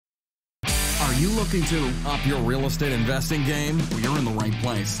Are you looking to up your real estate investing game? Well, you're in the right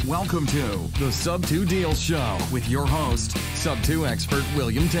place. Welcome to the Sub 2 Deals Show with your host, Sub 2 expert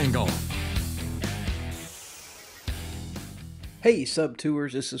William Tingle. Hey,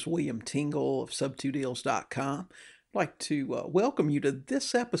 Sub-Tours, this is William Tingle of Sub2Deals.com. I'd like to welcome you to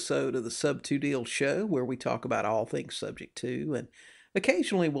this episode of the Sub 2 Deals Show, where we talk about all things subject to, and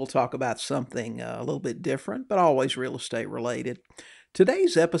occasionally we'll talk about something a little bit different, but always real estate related.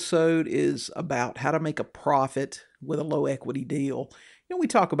 Today's episode is about how to make a profit with a low equity deal. You know, we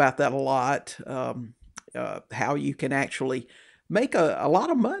talk about that a lot, how you can actually make a lot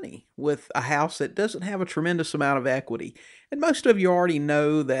of money with a house that doesn't have a tremendous amount of equity. And most of you already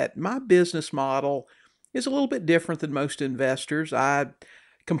know that my business model is a little bit different than most investors. I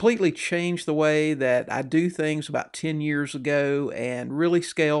completely changed the way that I do things about 10 years ago and really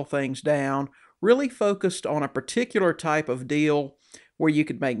scale things down, really focused on a particular type of deal where you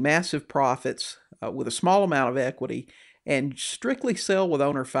could make massive profits with a small amount of equity and strictly sell with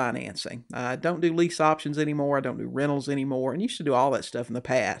owner financing. I don't do lease options anymore. I don't do rentals anymore, and used to do all that stuff in the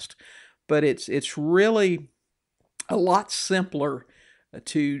past. But it's really a lot simpler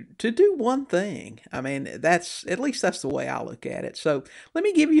to do one thing. I mean, that's the way I look at it. So let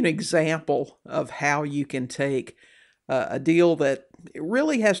me give you an example of how you can take a deal that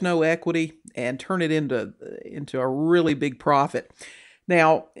really has no equity and turn it into a really big profit.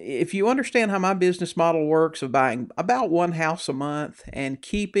 Now, if you understand how my business model works of buying about one house a month and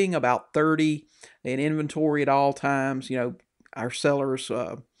keeping about 30 in inventory at all times, you know, our sellers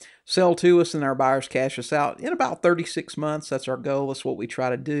sell to us and our buyers cash us out in about 36 months. That's our goal. That's what we try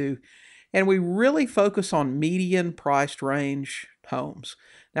to do. And we really focus on median priced range homes.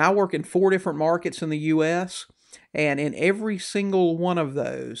 Now, I work in 4 different markets in the U.S., and in every single one of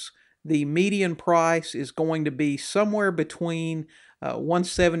those, the median price is going to be somewhere between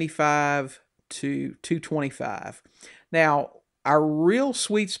 $175 to $225. Now, our real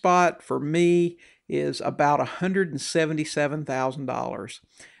sweet spot for me is about $177,000.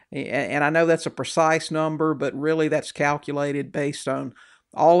 And I know that's a precise number, but really that's calculated based on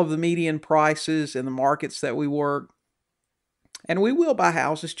all of the median prices in the markets that we work. And we will buy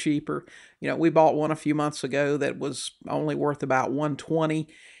houses cheaper. You know, we bought one a few months ago that was only worth about $120,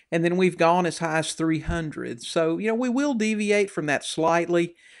 and then we've gone as high as $300. So, you know, we will deviate from that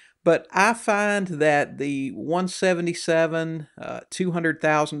slightly, but I find that the $177,000,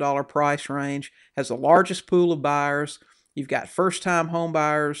 $200,000 price range has the largest pool of buyers. You've got first-time home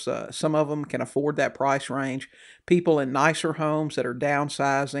buyers. Some of them can afford that price range. People in nicer homes that are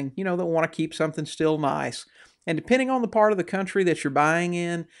downsizing, you know, that want to keep something still nice. And depending on the part of the country that you're buying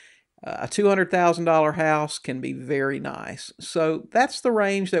in, a $200,000 house can be very nice. So that's the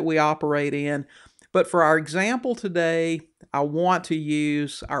range that we operate in. But for our example today, I want to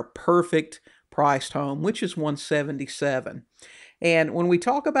use our perfect priced home, which is $177,000. And when we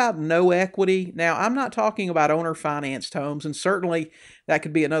talk about no equity, now I'm not talking about owner financed homes, and certainly that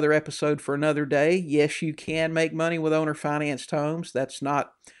could be another episode for another day. Yes, you can make money with owner financed homes. That's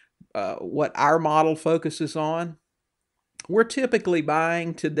not what our model focuses on. We're typically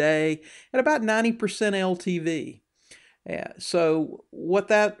buying today at about 90% LTV. So what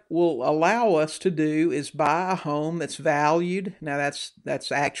that will allow us to do is buy a home that's valued. Now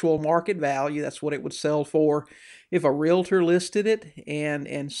that's actual market value. That's what it would sell for if a realtor listed it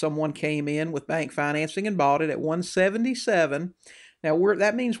and someone came in with bank financing and bought it at $177,000. Now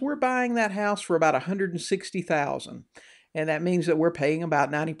that means we're buying that house for about $160,000. And that means that we're paying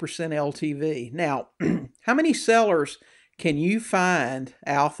about 90% LTV. Now, how many sellers can you find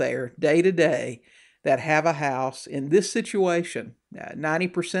out there day to day that have a house in this situation,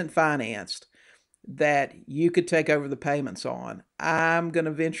 90% financed, that you could take over the payments on? I'm going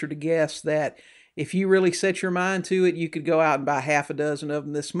to venture to guess that if you really set your mind to it, you could go out and buy half a dozen of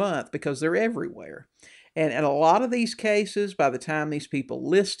them this month because they're everywhere. And in a lot of these cases, by the time these people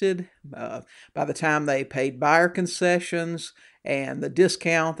listed, by the time they paid buyer concessions and the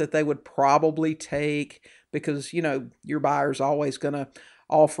discount that they would probably take, because, you know, your buyer's always going to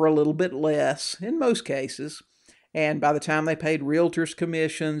offer a little bit less in most cases. And by the time they paid realtors'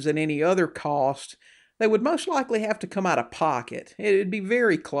 commissions and any other cost, they would most likely have to come out of pocket. It would be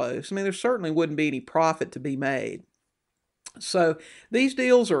very close. I mean, there certainly wouldn't be any profit to be made. So these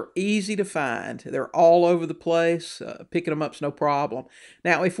deals are easy to find. They're all over the place. Picking them up's no problem.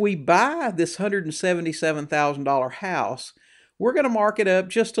 Now, if we buy this $177,000 house, we're going to mark it up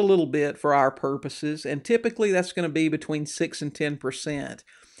just a little bit for our purposes, and typically that's going to be between 6 and 10%.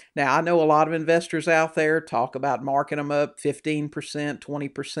 Now, I know a lot of investors out there talk about marking them up 15%,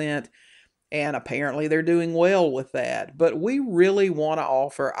 20%. and apparently they're doing well with that. But we really want to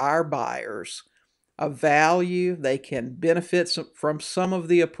offer our buyers a value. They can benefit from some of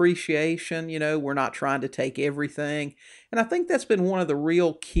the appreciation. We're not trying to take everything. And I think that's been one of the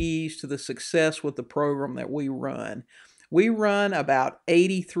real keys to the success with the program that we run. We run about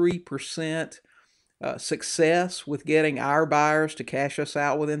 83% success with getting our buyers to cash us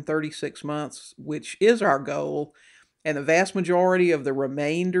out within 36 months, which is our goal. And the vast majority of the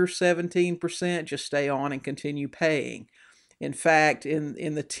remainder 17% just stay on and continue paying. In fact,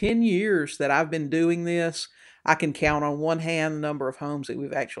 in the 10 years that I've been doing this, I can count on one hand the number of homes that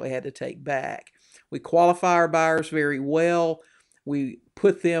we've actually had to take back. We qualify our buyers very well. We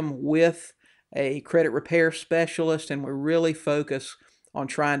put them with a credit repair specialist, and we really focus on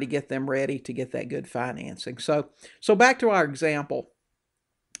trying to get them ready to get that good financing. So back to our example.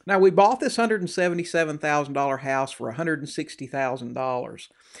 Now, we bought this $177,000 house for $160,000.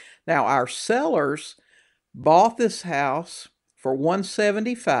 Now, our sellers bought this house for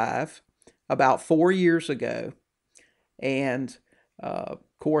 $175,000 about 4 years ago, and of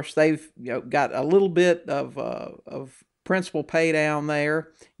course they've got a little bit of principal pay down there.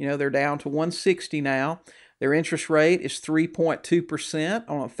 They're down to $160,000 now. Their interest rate is 3.2%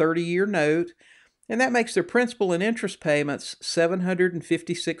 on a 30-year note, and that makes their principal and interest payments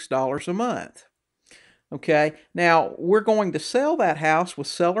 $756 a month. Okay, now we're going to sell that house with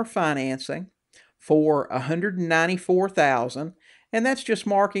seller financing for $194,000, and that's just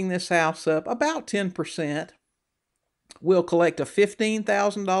marking this house up about 10%. We'll collect a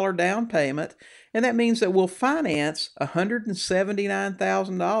 $15,000 down payment, and that means that we'll finance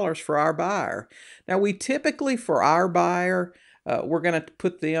 $179,000 for our buyer. Now, we typically, for our buyer, we're going to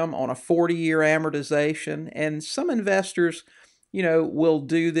put them on a 40-year amortization, and some investors, will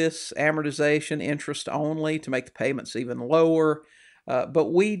do this amortization interest only to make the payments even lower.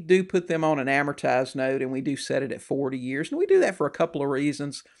 But we do put them on an amortized note, and we do set it at 40 years. And we do that for a couple of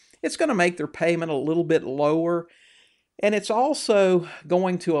reasons. It's going to make their payment a little bit lower, and it's also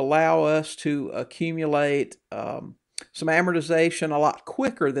going to allow us to accumulate some amortization a lot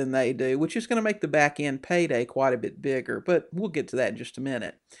quicker than they do, which is going to make the back-end payday quite a bit bigger. But we'll get to that in just a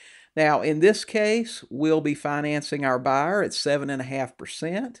minute. Now, in this case, we'll be financing our buyer at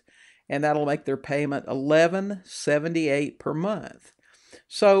 7.5%, and that'll make their payment $1,178 per month.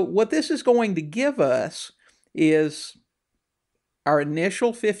 So what this is going to give us is our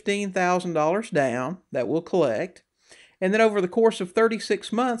initial $15,000 down that we'll collect, and then over the course of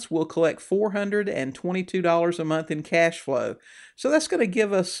 36 months, we'll collect $422 a month in cash flow. So that's going to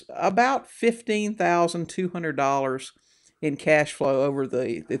give us about $15,200 in cash flow over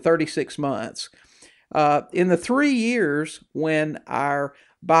the 36 months. In the 3 years, when our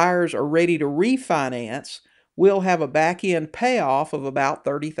buyers are ready to refinance, we'll have a back-end payoff of about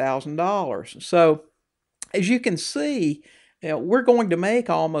 $30,000. So as you can see, we're going to make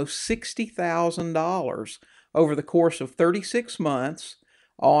almost $60,000 over the course of 36 months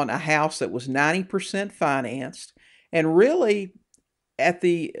on a house that was 90% financed, and really at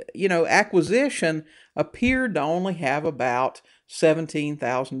the acquisition appeared to only have about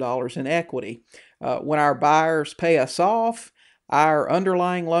 $17,000 in equity. When our buyers pay us off, our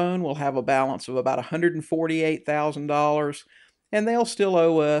underlying loan will have a balance of about $148,000, and they'll still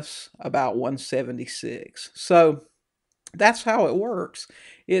owe us about $176,000. So that's how it works.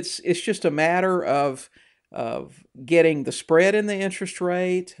 It's just a matter of getting the spread in the interest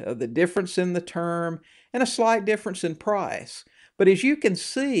rate, the difference in the term, and a slight difference in price. But as you can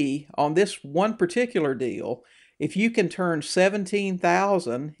see on this one particular deal, if you can turn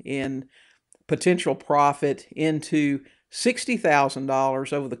 $17,000 in potential profit into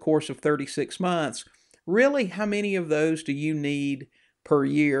 $60,000 over the course of 36 months, really how many of those do you need per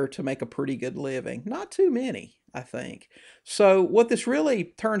year to make a pretty good living? Not too many, I think. So what this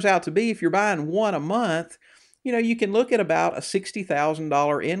really turns out to be, if you're buying one a month, you can look at about a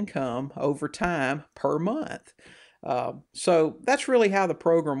 $60,000 income over time per month. So that's really how the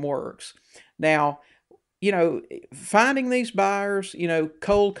program works. Now, finding these buyers,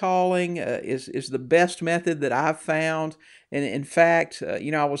 cold calling is the best method that I've found. And in fact,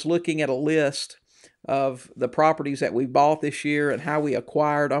 I was looking at a list of the properties that we bought this year and how we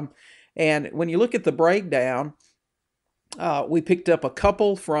acquired them. And when you look at the breakdown, we picked up a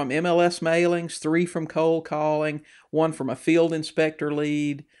couple from MLS mailings, 3 from cold calling, 1 from a field inspector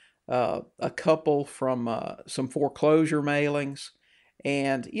lead, a couple from some foreclosure mailings.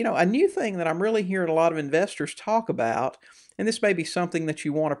 And, a new thing that I'm really hearing a lot of investors talk about, and this may be something that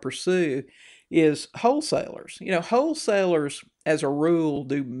you want to pursue, is wholesalers. Wholesalers, as a rule,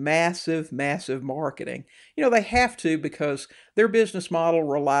 do massive, massive marketing. They have to because their business model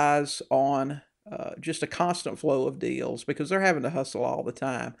relies on just a constant flow of deals because they're having to hustle all the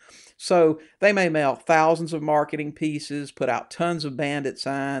time. So they may mail thousands of marketing pieces, put out tons of bandit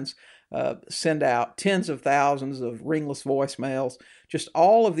signs, send out tens of thousands of ringless voicemails, just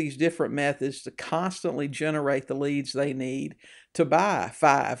all of these different methods to constantly generate the leads they need to buy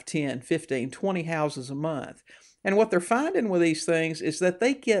 5, 10, 15, 20 houses a month. And what they're finding with these things is that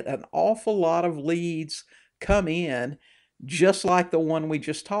they get an awful lot of leads come in just like the one we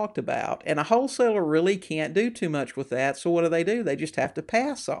just talked about. And a wholesaler really can't do too much with that. So what do? They just have to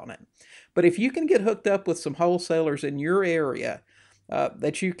pass on it. But if you can get hooked up with some wholesalers in your area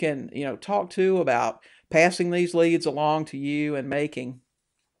that you can, talk to about passing these leads along to you and making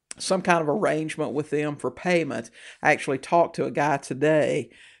some kind of arrangement with them for payment. I actually talked to a guy today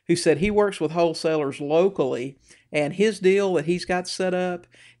who said he works with wholesalers locally, and his deal that he's got set up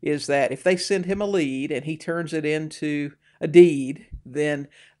is that if they send him a lead and he turns it into a deed, then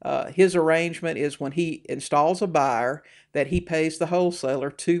his arrangement is when he installs a buyer that he pays the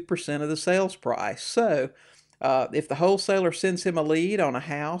wholesaler 2% of the sales price. So if the wholesaler sends him a lead on a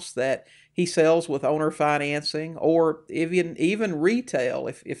house that he sells with owner financing, or even retail,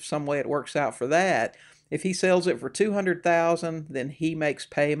 if some way it works out for that, if he sells it for $200,000, then he makes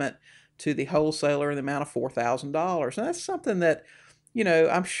payment to the wholesaler in the amount of $4,000. And that's something that,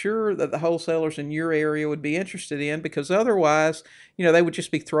 I'm sure that the wholesalers in your area would be interested in, because otherwise, they would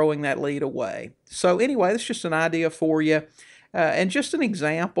just be throwing that lead away. So anyway, that's just an idea for you. And just an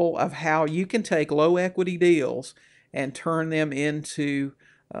example of how you can take low equity deals and turn them into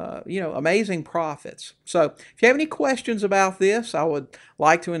amazing profits. So if you have any questions about this, I would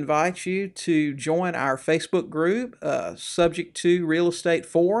like to invite you to join our Facebook group, Subject to Real Estate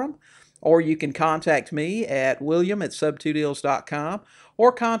Forum, or you can contact me at william@sub2deals.com,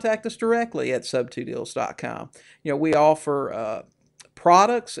 or contact us directly at sub2deals.com. We offer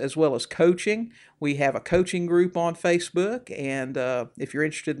products as well as coaching. We have a coaching group on Facebook, and if you're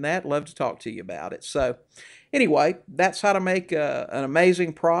interested in that, I'd love to talk to you about it. So anyway, that's how to make an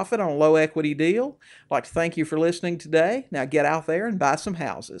amazing profit on a low equity deal. I'd like to thank you for listening today. Now get out there and buy some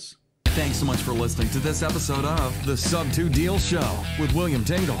houses. Thanks so much for listening to this episode of the Sub2 Deals Show with William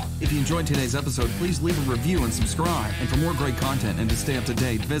Tingle. If you enjoyed today's episode, please leave a review and subscribe. And for more great content and to stay up to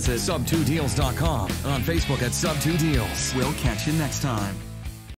date, visit sub2deals.com, on Facebook at Sub2 Deals. We'll catch you next time.